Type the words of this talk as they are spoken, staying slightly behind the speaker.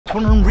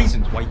21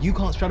 reasons why you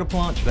can't straddle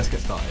planche. Let's get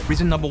started.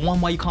 Reason number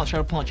one why you can't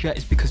straddle planche yet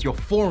is because your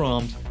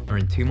forearms are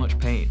in too much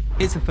pain.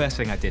 Here's the first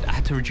thing I did. I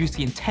had to reduce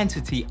the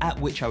intensity at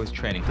which I was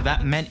training. So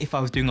that meant if I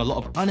was doing a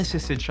lot of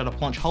unassisted straddle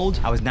planche holds,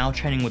 I was now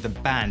training with a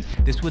band.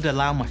 This would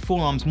allow my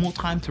forearms more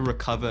time to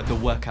recover. The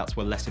workouts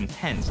were less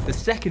intense. The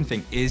second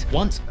thing is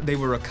once they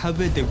were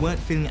recovered, they weren't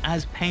feeling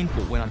as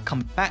painful. When I'd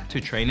come back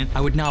to training,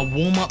 I would now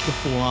warm up the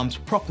forearms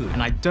properly.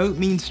 And I don't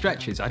mean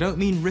stretches. I don't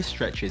mean wrist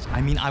stretches.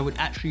 I mean, I would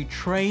actually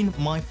train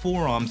my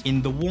forearms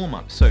in the warm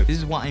up. So this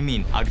is what I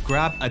mean. I'd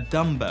grab a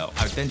dumbbell.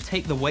 I would then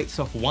take the weights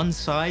off one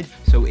side.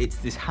 So it's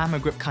this hammer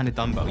grip kind of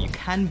dumbbell. You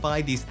can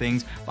buy these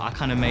things, but I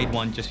kind of made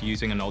one just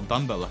using an old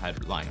dumbbell I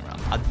had lying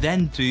around. I'd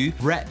then do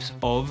reps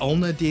of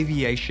ulnar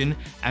deviation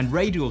and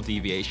radial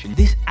deviation.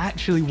 This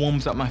actually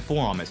warms up my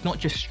forearm. It's not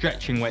just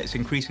stretching where it's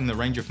increasing the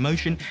range of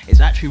motion. It's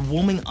actually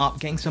warming up,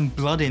 getting some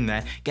blood in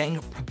there, getting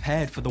it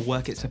prepared for the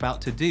work it's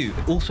about to do.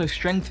 It also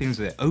strengthens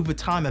it. Over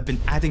time, I've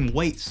been adding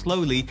weight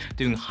slowly,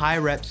 doing high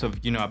reps of,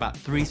 about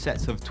 3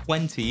 sets of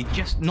 20,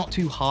 just not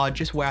too hard,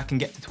 just where I can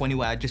get to 20,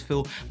 where I just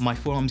feel my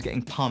forearms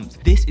getting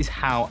pumped. This is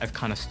how I've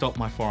kind of stopped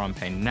my forearm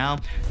pain. Now,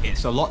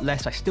 it's a lot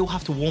less. I still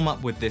have to warm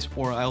up with this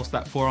or else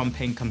that forearm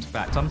pain comes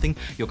back. Something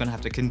you're gonna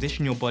have to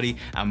condition your body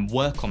and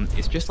work on.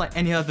 It's just like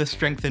any other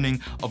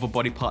strengthening of a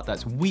body part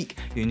that's weak.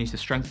 You need to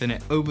strengthen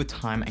it over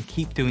time and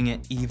keep doing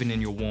it even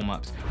in your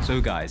warm-ups.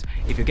 So guys,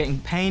 if you're getting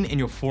pain in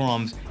your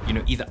forearms,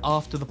 either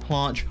after the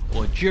planche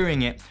or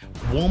during it,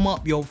 warm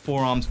up your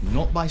forearms,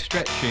 not by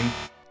stretching.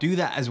 Do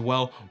that as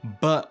well,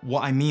 but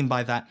what I mean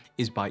by that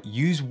is by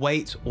use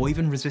weights or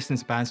even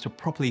resistance bands to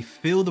properly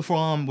fill the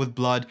forearm with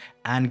blood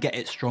and get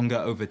it stronger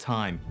over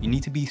time. You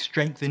need to be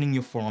strengthening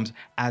your forearms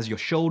as your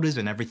shoulders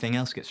and everything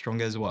else gets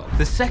stronger as well.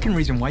 The second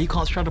reason why you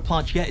can't straddle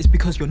planche yet is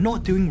because you're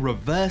not doing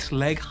reverse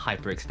leg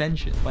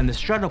hyperextension. When the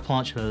straddle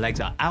planche, the legs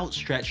are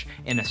outstretched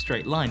in a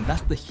straight line.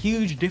 That's the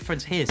huge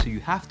difference here. So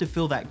you have to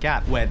fill that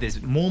gap where there's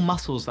more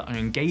muscles that are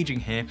engaging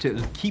here to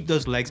keep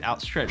those legs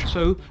outstretched.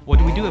 So what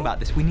do we do about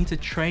this? We need to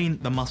train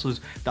the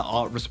muscles that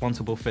are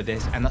responsible for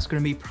this, and that's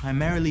going to be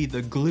primarily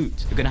the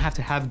glutes. You're going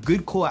to have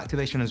good core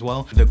activation as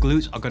well. The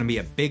glutes are going to be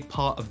a big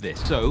part of this.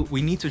 So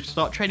we need to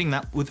start training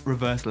that with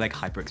reverse leg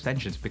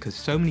hyperextensions, because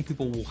so many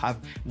people will have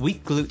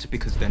weak glutes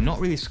because they're not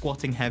really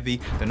squatting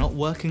heavy, they're not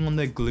working on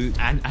their glutes,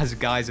 and as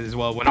guys as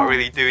well, we're not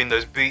really doing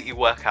those booty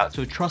workouts.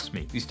 So trust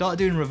me, if you start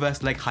doing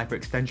reverse leg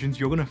hyperextensions,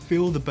 you're going to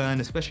feel the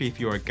burn, especially if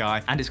you're a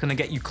guy, and it's going to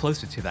get you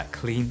closer to that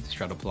clean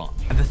straddle planche.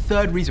 And the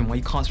third reason why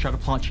you can't straddle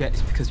planche yet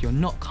is because you're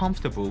not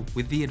comfortable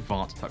with the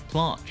advanced tuck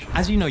planche.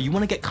 As you know, you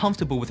want to get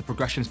comfortable with the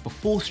progressions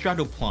before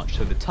straddle planche,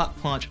 so the tuck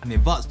planche and the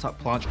advanced tuck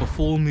planche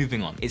before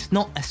moving on. It's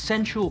not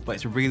essential, but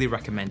it's really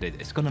recommended.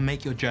 It's going to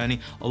make your journey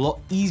a lot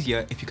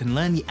easier if you can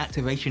learn the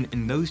activation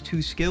in those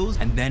two skills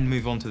and then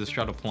move on to the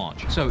straddle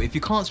planche. So if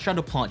you can't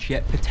straddle planche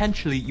yet,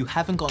 potentially you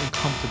haven't gotten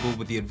comfortable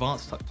with the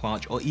advanced tuck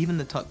planche or even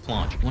the tuck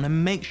planche. You want to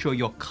make sure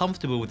you're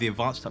comfortable with the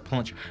advanced tuck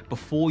planche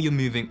before you're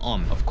moving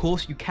on. Of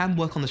course, you can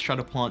work on the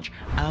straddle planche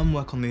and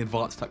work on the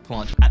advanced tuck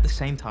planche at the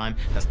same time.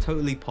 That's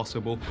totally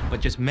possible, but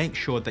just make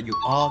sure that you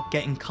are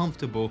getting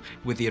comfortable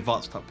with the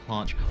advanced tuck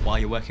planche while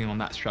you're working on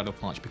that straddle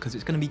planche, because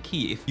it's going to be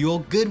key. If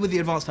you're good with the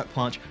advanced tuck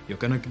planche, you're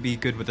going to be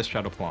good with the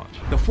straddle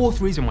planche. The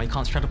fourth reason why you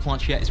can't straddle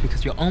planche yet is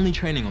because you're only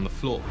training on the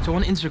floor. So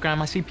on Instagram,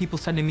 I see people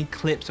sending me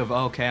clips of,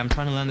 oh, okay, I'm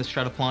trying to learn the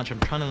straddle planche, I'm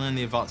trying to learn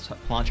the advanced tuck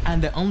planche,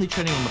 and they're only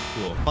training on the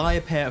floor. Buy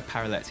a pair of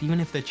parallettes. Even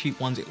if they're cheap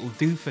ones, it will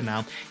do for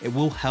now. It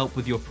will help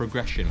with your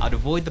progression. I'd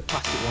avoid the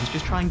plastic ones.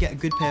 Just try and get a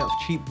good pair of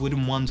cheap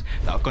wooden ones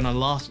that are going to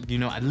last,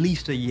 at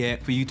least a year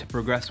for you to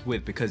progress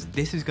with, because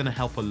this is going to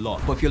help a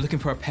lot. But if you're looking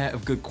for a pair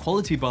of good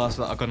quality bars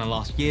that are going to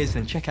last years,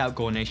 then check out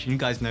Gore Nation. You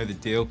guys know the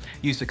deal.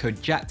 Use the code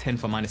JACK10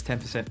 for minus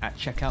 10% at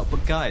checkout.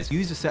 But guys,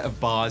 use a set of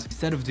bars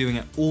instead of doing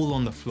it all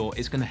on the floor.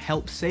 It's going to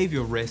help save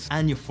your wrists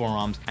and your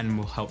forearms and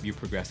will help you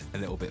progress a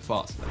little bit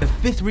faster. The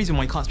fifth reason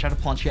why you can't straddle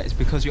planche yet is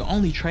because you're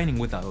only training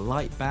with a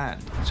light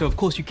band. So of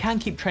course you can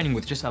keep training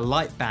with just a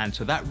light band.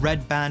 So that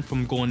red band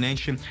from Gore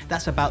Nation,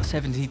 that's about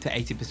 70 to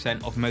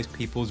 80% of most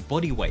people's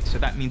body weight. So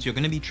that means you're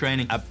going to be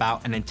training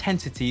about an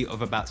intensity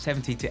of about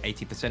 70 to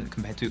 80%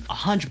 compared to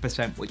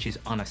 100%, which is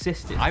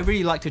unassisted. I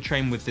really like to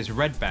train with this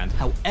red band.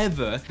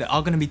 However, there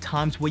are going to be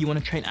times where you want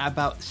to train at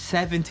about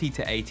 70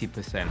 to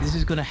 80%. This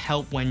is going to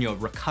help when you're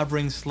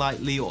recovering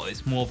slightly or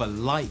it's more of a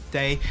light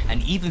day,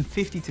 and even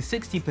 50 to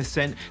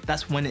 60%,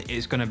 that's when it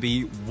is going to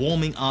be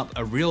warming up,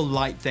 a real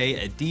light day,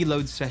 a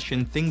deload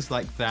session, things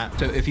like that.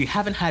 So if you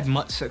haven't had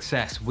much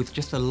success with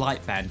just a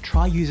light band,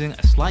 try using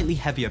a slightly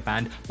heavier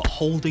band, but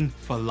holding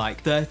for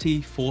like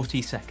 30,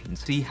 40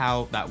 seconds. See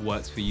how that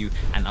works for you,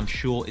 and I'm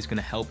sure it's going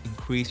to help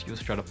increase your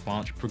straddle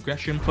planche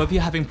progression. But if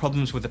you're having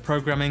problems with the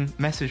programming,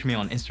 message me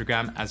on Instagram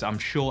Instagram, as I'm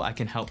sure I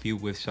can help you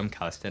with some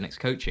calisthenics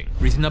coaching.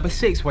 Reason number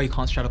 6 why you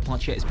can't straddle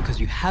planche yet is because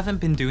you haven't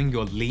been doing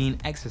your lean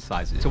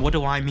exercises. So what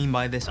do I mean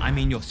by this? I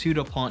mean your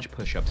pseudo planche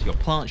push-ups, your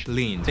planche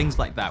leans, things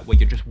like that, where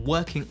you're just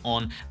working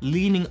on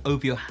leaning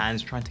over your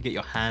hands, trying to get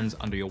your hands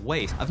under your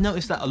waist. I've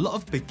noticed that a lot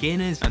of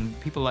beginners and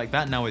people like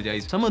that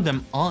nowadays, some of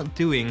them aren't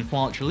doing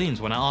planche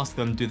leans. When I ask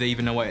them, do they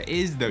even know what it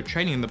is? They're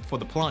training for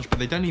the planche, but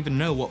they don't even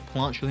know what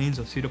planche leans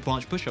or pseudo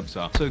planche push-ups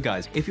are. So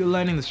guys, if you're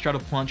learning the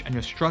straddle planche and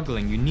you're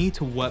struggling, you need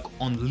to work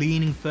on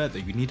leaning further.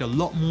 You need a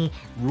lot more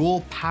raw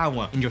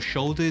power in your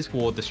shoulders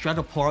for the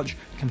straddle planche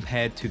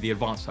compared to the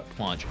advanced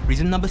planche.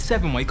 Reason number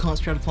 7 why you can't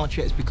straddle planche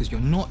yet is because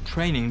you're not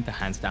training the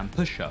handstand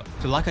push-up.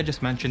 So like I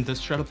just mentioned, the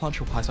straddle planche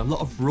requires a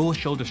lot of raw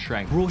shoulder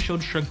strength. Raw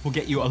shoulder strength will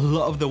get you a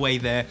lot of the way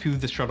there to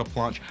the straddle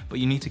planche, but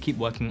you need to keep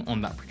working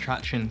on that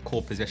protraction,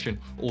 core position,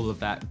 all of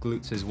that,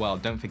 glutes as well.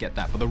 Don't forget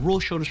that. But the raw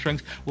shoulder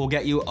strength will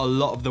get you a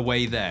lot of the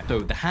way there. So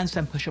the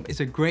handstand push-up is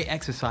a great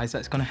exercise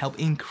that's going to help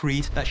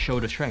increase that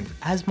shoulder strength.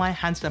 As my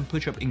handstand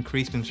push-up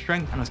increased in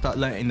strength and I start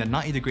learning the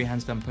 90-degree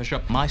handstand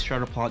push-up, my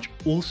straddle planche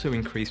also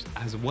increased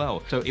as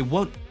well. So it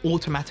won't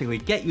automatically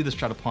get you the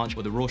straddle planche,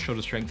 but the raw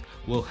shoulder strength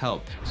will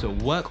help. So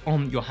work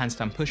on your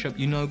handstand push-up.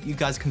 You know, you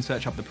guys can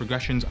search up the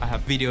progressions. I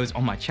have videos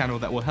on my channel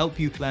that will help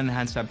you learn the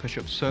handstand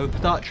push-up. So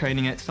start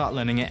training it, start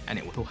learning it, and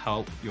it will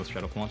help your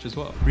straddle planche as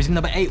well. Reason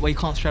number 8 why you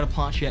can't straddle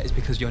planche yet is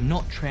because you're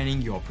not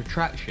training your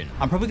protraction.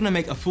 I'm probably going to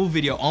make a full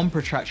video on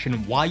protraction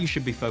and why you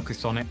should be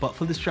focused on it, but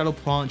for the straddle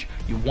planche,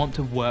 you want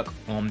to work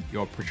on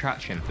your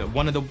protraction. So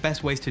one of the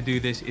best ways to do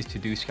this is to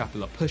do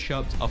scapular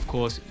push-ups. Of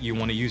course, you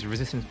want to use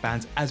resistance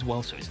bands as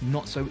well, so it's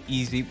not so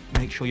easy.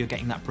 Make sure you're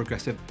getting that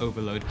progressive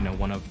overload, you know,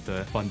 one of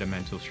the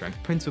fundamental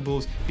strength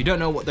principles. If you don't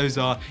know what those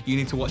are, you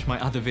need to watch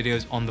my other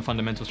videos on the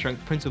fundamental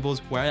strength principles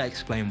where I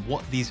explain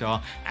what these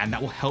are, and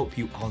that will help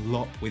you a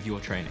lot with your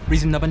training.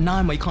 Reason number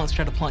 9 why you can't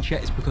straddle planche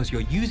yet is because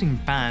you're using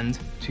bands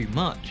too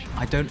much.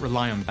 I don't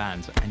rely on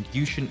bands, and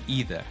you shouldn't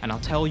either, and I'll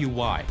tell you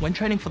why. When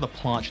training for the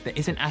planche, there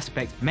is an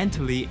aspect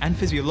mentally and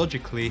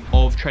physiologically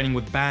of training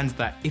with bands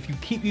that if you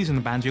keep using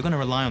the bands, you're going to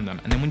rely on them,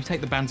 and then when you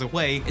take the bands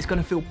away, it's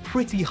going to feel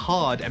pretty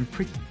hard and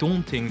pretty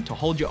daunting to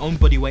hold your own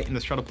body weight in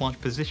the straddle planche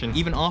position.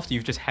 Even after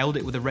you've just held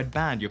it with a red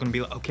band, you're going to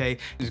be like, okay,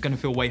 it's going to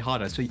feel way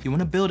harder. So you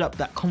want to build up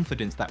that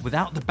confidence that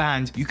without the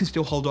band, you can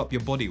still hold up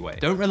your body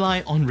weight. Don't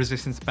rely on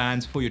resistance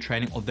bands for your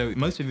training, although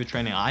most of your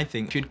training, I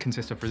think, should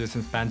consist of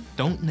resistance bands.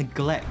 Don't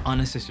neglect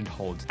unassisted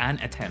holds and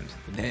attempts.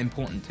 They're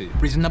important too.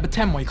 Reason number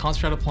 10 why you can't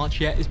straddle planche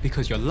yet is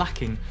because you're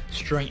lacking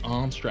straight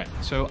arm strength.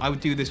 So I would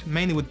do this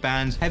mainly with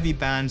bands, heavy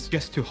bands,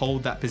 just to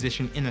hold that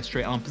position in a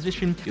straight arm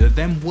position. You're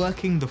then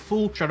working the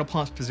full straddle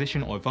planche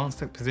position or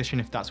advanced position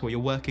if that's what you're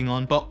working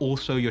on, but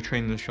also you're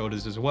training the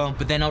shoulders as well.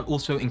 But then I'd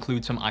also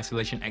include some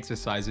isolation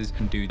exercises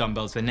and do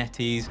dumbbells and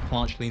netties.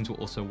 Planche leans will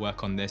also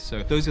work on this.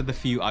 So those are the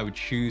few I would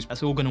choose.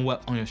 That's all going to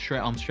work on your straight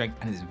arm strength,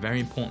 and it's very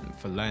important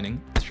for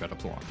learning the straddle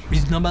planche.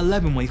 Reason number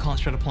 11 why you can't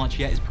straddle planche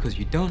yet is because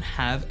you don't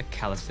have a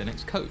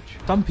calisthenics coach.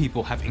 Some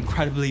people have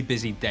incredibly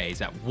busy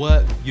days at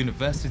work,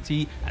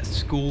 university, at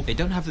school. They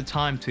don't have the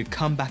time to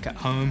come back at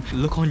home,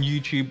 look on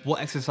YouTube,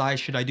 what exercise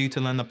should I do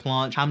to learn the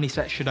planche? How many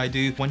sets should I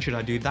do? When should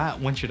I do that?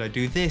 When should I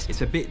do this?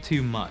 It's a bit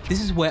too much.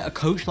 This is where a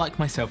coach like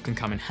myself can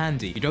come in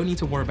handy. You don't need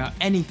to worry about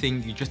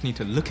anything. You just need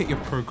to look at your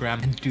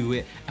program and do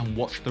it and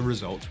watch the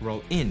results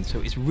roll in. So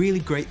it's really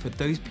great for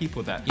those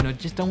people that, you know,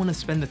 just don't want to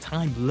spend the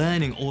time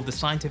learning all the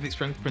scientific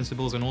strength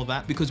principles and all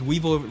that, because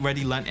we've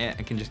already learned it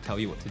and can just tell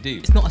you what to do.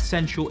 It's not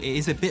essential. It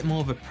is a bit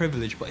more of a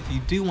privilege, but if you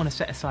do want to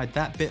set aside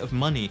that bit of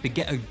money to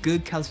get a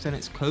good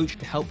calisthenics coach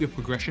to help your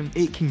progression,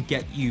 it can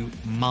get you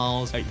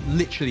miles, like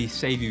literally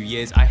save you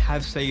years. I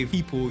have saved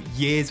people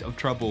years of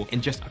trouble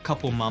in just a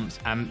couple months,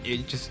 and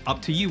it's just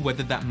up to you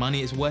whether that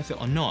money is worth it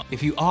or not.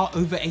 If you are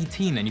over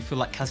 18 and you feel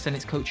like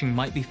calisthenics coaching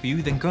might be for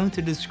you, then go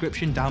into the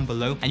description down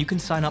below and you can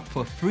sign up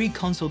for a free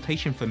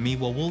consultation for me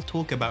where we'll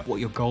talk about what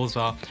your goals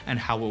are and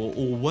how it will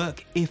all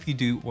work if you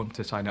do want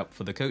to sign up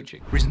for the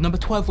coaching. Reason number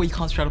 12 why you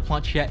can't straddle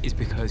planche yet is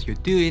because you're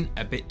doing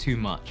a bit too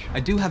much. I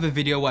do have a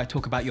video where I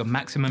talk about your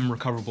maximum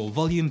recoverable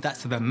volume.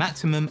 That's the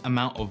maximum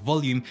amount of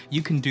volume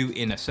you can do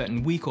in a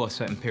certain week or a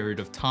certain period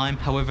of time.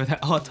 However, there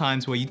are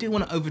times where you do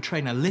want to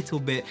overtrain a little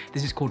bit.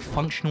 This is called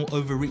functional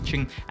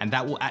overreaching, and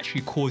that will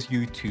actually cause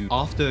you to,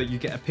 after you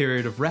get a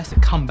period of rest,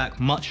 come back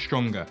much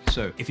stronger.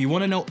 So if you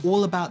want to know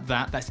all about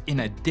that, that's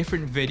in a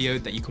different video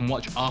that you can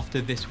watch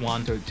after this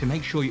one. So to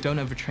make sure you don't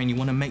overtrain, you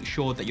want to make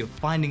sure that you're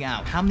finding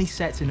out how many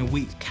sets in a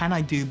week can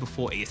I do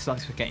before it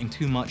starts getting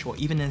too much, or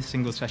even in a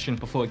single session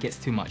before it gets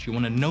too much. You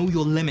want to know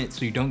your limits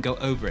so you don't go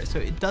over it. So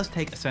it does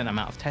take a certain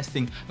amount of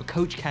testing. A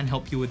coach can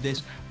help you with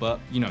this, but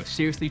you know,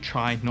 seriously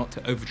try not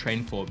to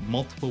overtrain for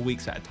multiple of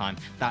weeks at a time,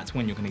 that's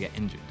when you're gonna get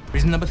injured.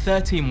 Reason number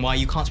 13 why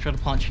you can't straddle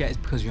planche yet is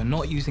because you're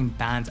not using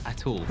bands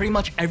at all. Pretty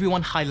much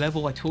everyone high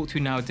level I talk to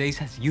nowadays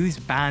has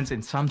used bands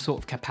in some sort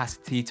of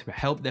capacity to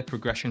help their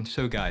progression.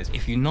 So guys,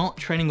 if you're not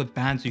training with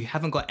bands or you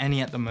haven't got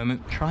any at the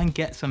moment, try and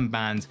get some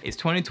bands. It's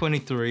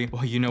 2023.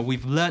 Well, you know,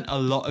 we've learned a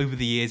lot over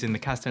the years in the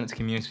calisthenics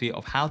community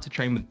of how to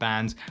train with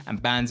bands,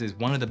 and bands is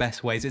one of the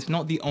best ways. It's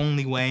not the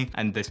only way,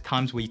 and there's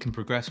times where you can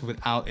progress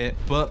without it.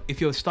 But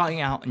if you're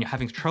starting out and you're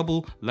having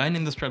trouble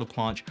learning the straddle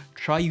planche,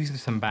 try using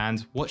some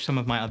bands, watch some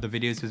of my other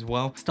videos as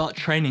well. Start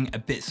training a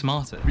bit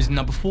smarter. Reason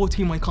number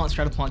 14 why you can't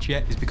straddle planche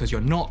yet is because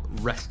you're not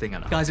resting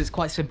enough. Guys, it's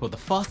quite simple. The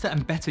faster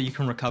and better you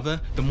can recover,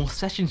 the more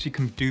sessions you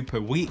can do per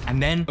week,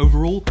 and then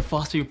overall, the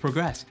faster you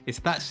progress. It's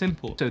that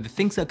simple. So the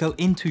things that go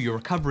into your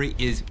recovery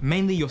is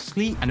mainly your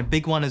sleep, and a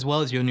big one as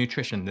well is your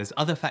nutrition. There's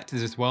other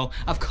factors as well.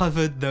 I've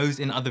covered those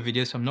in other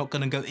videos, so I'm not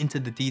gonna go into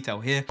the detail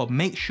here, but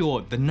make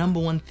sure the number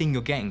one thing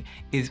you're getting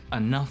is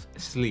enough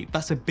sleep.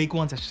 That's a big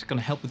one that's just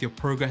gonna help with your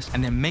progress.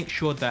 And then make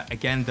sure that,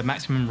 again, the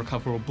maximum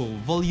recoverable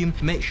volume,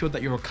 make sure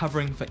that you're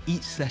recovering for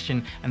each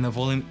session and the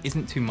volume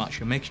isn't too much.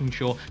 You're making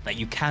sure that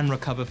you can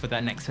recover for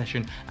that next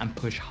session and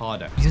push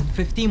harder. Reason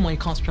 15 why you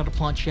can't straddle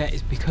planche yet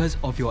is because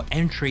of your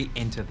entry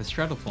into the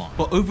straddle planche.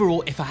 But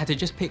overall, if I had to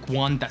just pick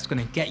one that's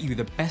gonna get you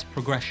the best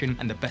progression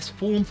and the best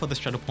form for the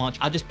straddle planche,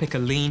 I'll just pick a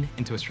lean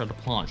into a straddle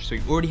planche. So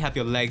you already have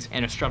your legs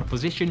in a straddle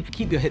position,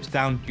 keep your hips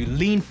down, you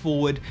lean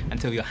forward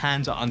until your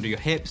hands are under your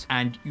hips,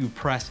 and you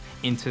press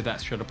into that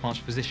straddle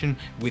planche position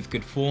with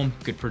good form,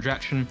 good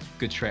projection,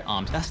 good straight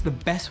arms. That's the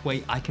best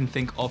way I can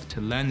think of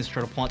to learn the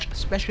straddle planche,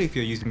 especially if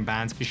you're using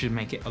bands. You should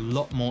make it a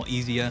lot more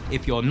easier.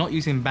 If you're not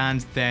using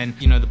bands, then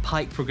you know the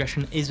pike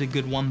progression is a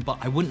good one, but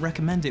I wouldn't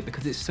recommend it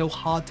because it's so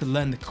hard to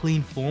learn the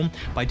clean form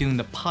by doing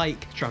the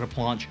pike straddle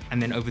planche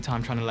and then over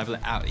time trying to level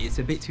it out. It's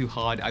a bit too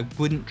hard. I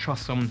wouldn't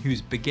trust someone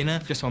who's beginner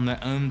just on their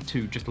own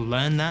to just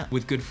learn that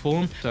with good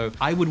form. So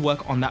I would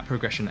work on that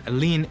progression. A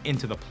lean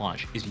into the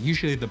planche is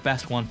usually the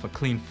best one for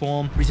clean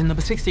form. Reason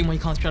number 16 why you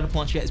can't straddle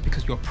planche yet is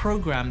because your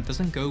program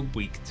doesn't go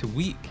week to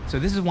week. So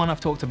this is one I've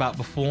talked about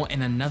before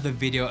in another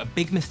video. A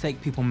big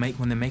mistake people make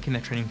when they're making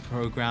their training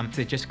program,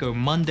 they just go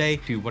Monday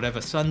to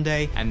whatever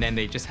Sunday, and then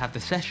they just have the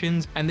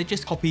sessions and they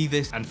just copy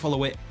this and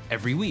follow it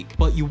every week.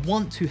 But you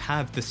want to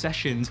have the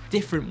sessions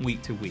different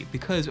week to week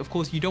because of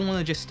course you don't want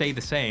to just stay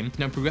the same.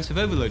 You know, progressive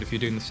overload, if you're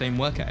doing the same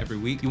workout every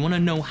week, you want to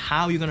know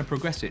how you're going to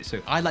progress it.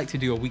 So I like to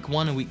do a week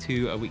 1, a week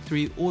 2, a week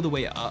 3, all the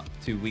way up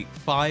to week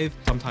 5,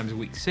 sometimes a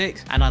week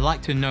 6. And I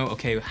like to know,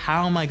 okay,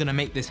 how am I going to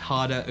make this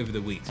harder over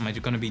the weeks? Am I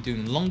going to be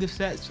doing longer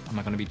sets? Am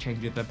I going to be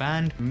changing the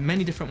band?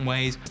 Many different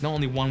ways. It's not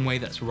only one way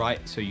that's right.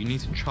 So you need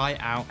to try it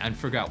out and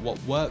figure out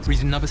what works.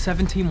 Reason number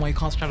 17 why you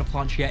can't straddle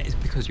planche yet is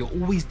because you're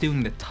always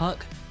doing the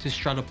tuck to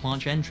straddle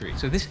planche entry.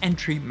 So this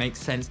entry makes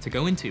sense to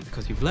go into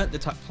because you've learnt the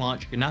tuck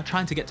planche, you're now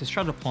trying to get to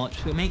straddle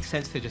planche, so it makes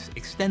sense to just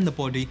extend the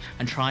body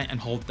and try and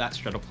hold that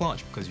straddle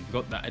planche because you've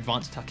got that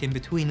advanced tuck in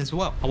between as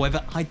well.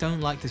 However, I don't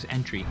like this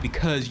entry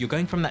because you're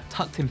going from that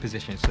tucked in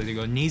position, so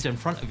your knees are in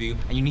front of you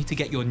and you need to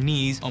get your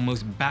knees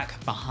almost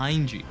back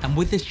behind you. And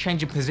with this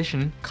change in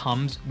position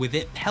comes with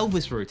it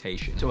pelvis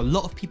rotation. So a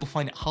lot of people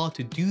find it hard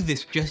to do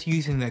this just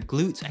using their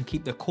glutes and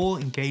keep the core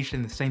engaged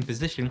in the same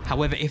position.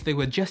 However, if they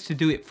were just to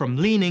do it from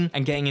leaning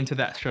and getting into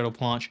that straddle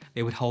planche,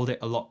 they would hold it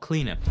a lot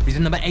cleaner.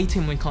 Reason number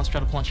 18 when you can't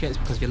straddle planche yet is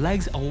because your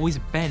legs are always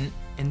bent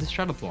in the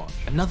straddle planche.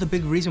 Another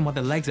big reason why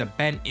the legs are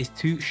bent is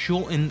to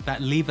shorten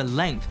that lever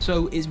length.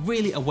 So it's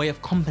really a way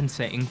of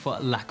compensating for a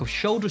lack of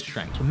shoulder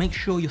strength. So make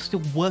sure you're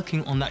still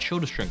working on that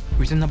shoulder strength.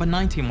 Reason number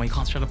 19 why you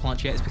can't straddle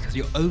planche yet is because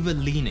you're over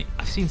leaning.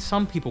 I've seen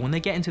some people when they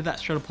get into that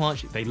straddle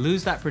planche, they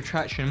lose that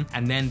protraction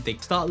and then they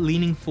start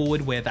leaning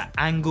forward where that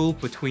angle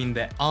between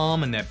their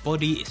arm and their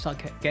body, it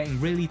starts getting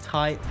really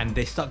tight and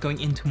they start going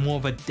into more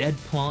of a dead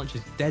planche,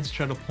 a dead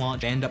straddle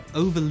planche. They end up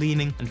over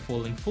leaning and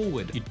falling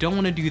forward. You don't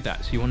want to do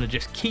that. So you want to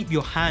just keep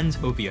your hands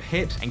over your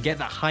hips and get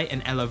that height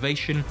and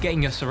elevation.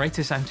 Getting your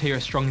serratus anterior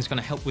strong is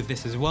going to help with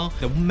this as well.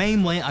 The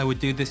main way I would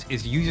do this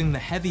is using the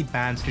heavy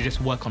bands to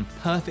just work on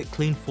perfect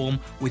clean form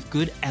with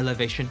good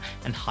elevation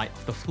and height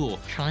off the floor.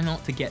 Try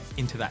not to get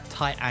into that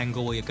tight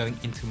angle where you're going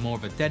into more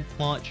of a dead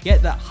planche.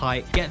 Get that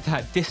height, get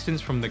that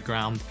distance from the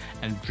ground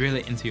and drill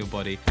it into your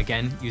body.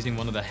 Again, using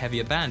one of the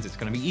heavier bands, it's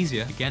going to be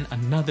easier. Again,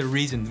 another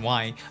reason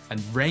why a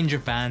range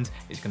of bands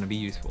is going to be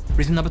useful.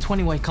 Reason number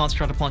 20 why you can't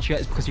straddle planche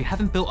yet is because you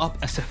haven't built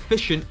up a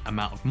sufficient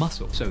amount of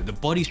muscle. So the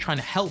body's trying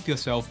to help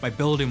yourself by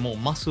building more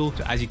muscle.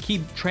 So as you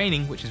keep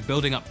training, which is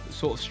building up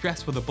sort of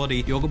stress for the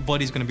body, your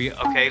body's going to be,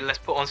 okay, let's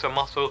put on some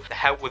muscle to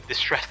help with the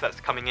stress that's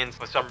coming in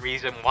for some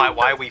reason.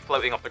 Why are we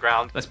floating off the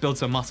ground? Let's build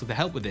some muscle to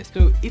help with this.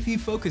 So if you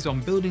focus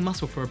on building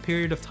muscle for a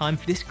period of time,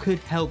 this could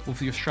help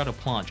with your straddle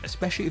planche,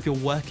 especially if you're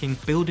working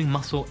building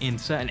muscle in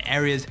certain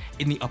areas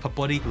in the upper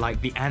body, like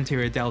the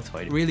anterior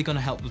deltoid. Really going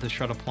to help with the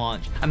straddle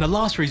planche. And the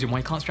last reason why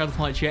you can't straddle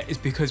planche yet is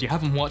because you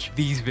haven't watched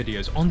these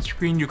videos. On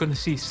screen, you're going to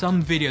see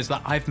some videos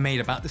that I've made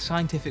about the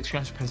scientific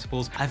strength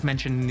principles I've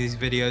mentioned in these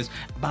videos,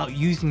 about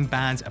using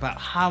bands, about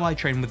how I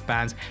train with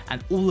bands,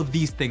 and all of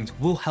these things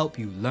will help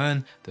you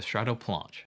learn the straddle planche.